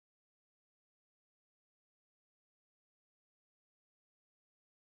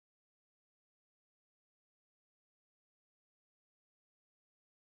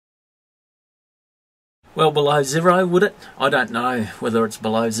Well below zero, would it? I don't know whether it's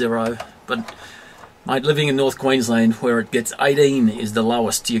below zero, but mate, living in North Queensland where it gets 18 is the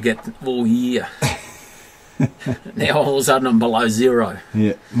lowest you get all year. Now all of a sudden I'm below zero.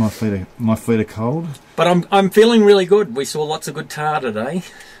 Yeah, my feet are cold. But I'm feeling really good. We saw lots of good tar today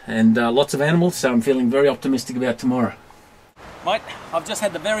and lots of animals, so I'm feeling very optimistic about tomorrow. Mate, I've just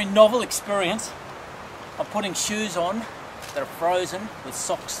had the very novel experience of putting shoes on that are frozen with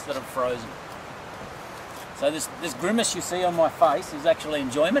socks that are frozen. So this grimace you see on my face is actually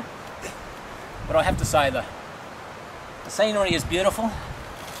enjoyment. But I have to say the scenery is beautiful.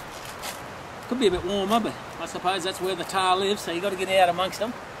 Could be a bit warmer, but I suppose that's where the tar lives, so you've got to get out amongst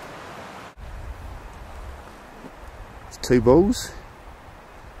them. It's 2 bulls.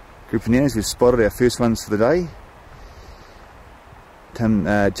 Group of nanos, we've spotted our first ones for the day.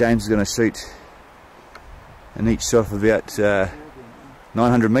 James is going to shoot an each shot of about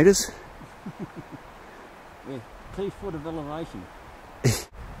 900 metres. Yeah, 2 foot of elevation.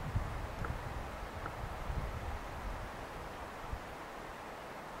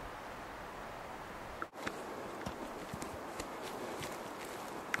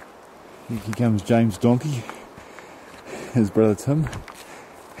 Here comes James' donkey, his brother Tim.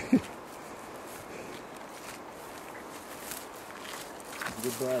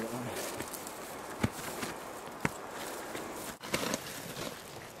 Good boy, that one.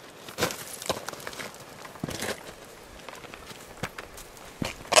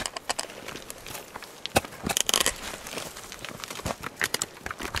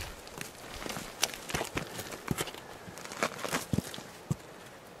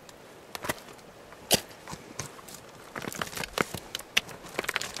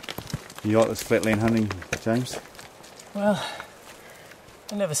 You like this flatland hunting, James? Well,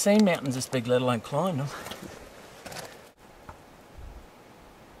 I've never seen mountains this big, let alone climb them.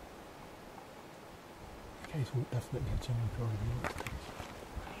 Okay, so definitely a genuine probably.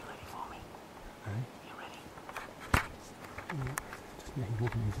 Are you ready for me? Hey? You ready? Just let him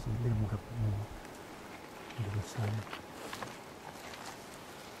walk in, just let him walk up more into the sun.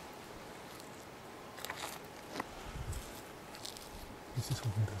 He's just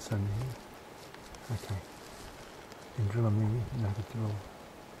walking into the sun there. Okay. And drill him there, you know, to drill.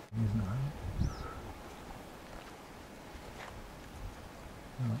 Here's no hole.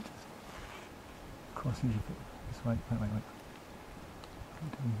 Right. Cross here a bit. Just wait.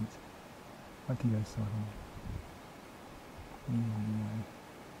 Wait till you go sideways. Yeah.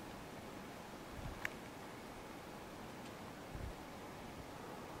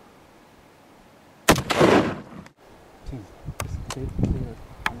 Tim, just clear it.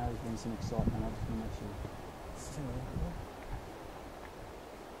 I know there's been some excitement. I just want to make sure.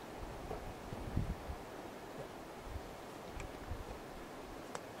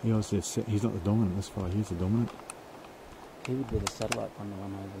 He obviously, he's not the dominant this far, he's the dominant. He would be the satellite one, the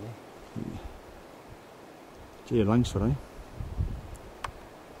one over there. Yeah. Gee, a lunch for, eh?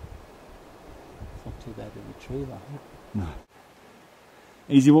 It's not too bad to retrieve, I think. No.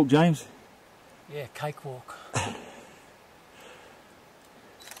 Easy walk, James? Yeah, cakewalk.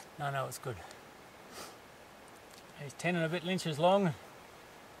 No, it's good. He's 10 and a bit inches long.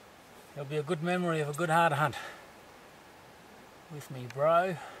 It'll be a good memory of a good hard hunt. With me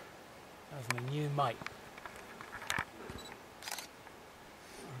bro, as my new mate.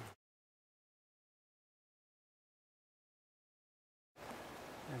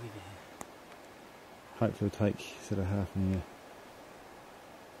 Hopefully it'll take sort of half an hour.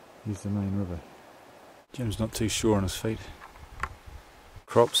 Here's the main river. Jim's not too sure on his feet.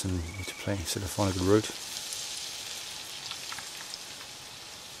 Crops and need to play, sort of find a good route.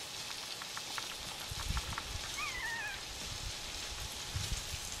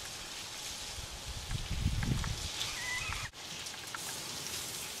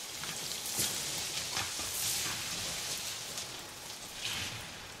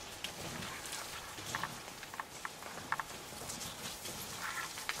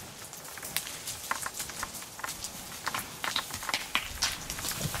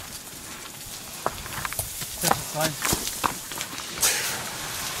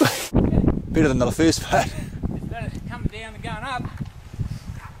 Better than the first part. It's better coming down than going up.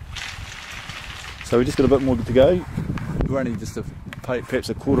 So we just got a bit more to go. We're only just perhaps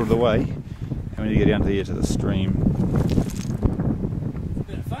a quarter of the way, and we need to get down to the edge of the stream. It's a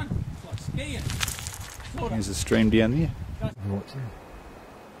bit of fun. It's like skiing. There's a stream down there.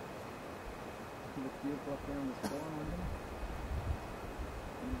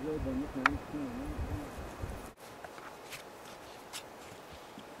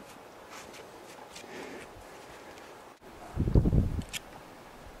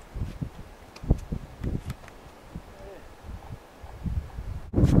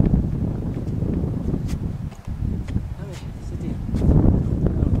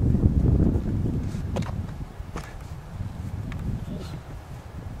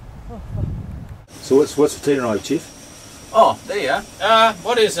 what's for tea tonight, Chief? Oh, there you are.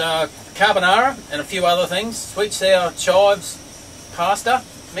 What is carbonara and a few other things. Sweet sour chives pasta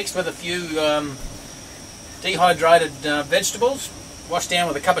mixed with a few dehydrated vegetables, washed down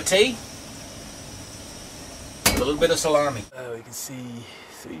with a cup of tea, with a little bit of salami. We can see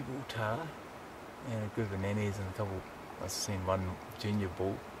 3 bull tahr and a group of nannies and a couple, I've seen one junior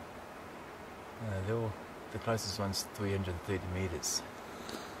bull. The closest one's 330 metres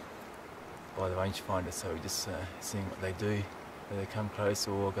by the rangefinder, so we're just seeing what they do, whether they come close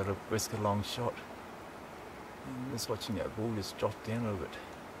or got to risk a long shot. And just watching that bull just drop down a little bit.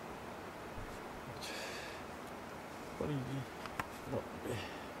 What do you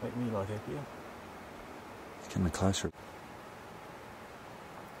make me like happier? Coming closer.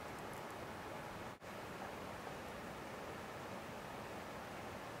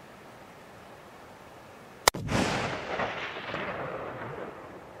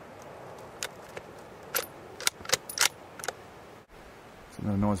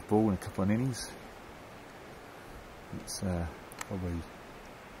 Another nice bull and a couple of nannies. It's probably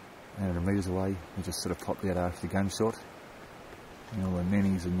 100 metres away. We just sort of popped out after the gunshot. And all the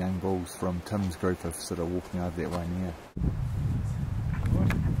nannies and young bulls from Tim's group are sort of walking over that way now.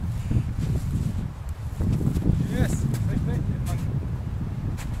 Yes,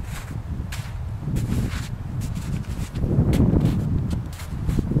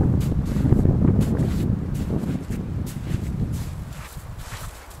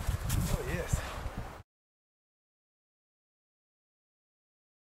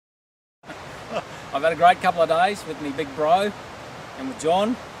 I've had a great couple of days with me big bro and with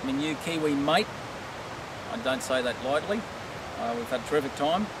John, my new Kiwi mate. I don't say that lightly. We've had a terrific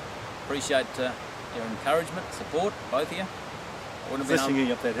time. Appreciate your encouragement, support, both of you. I wouldn't have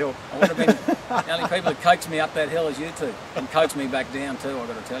been up that hill. I wouldn't have been the only people that coached me up that hill as you two, and coached me back down too, I've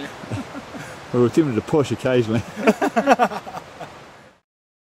got to tell you. We were tempted to push occasionally.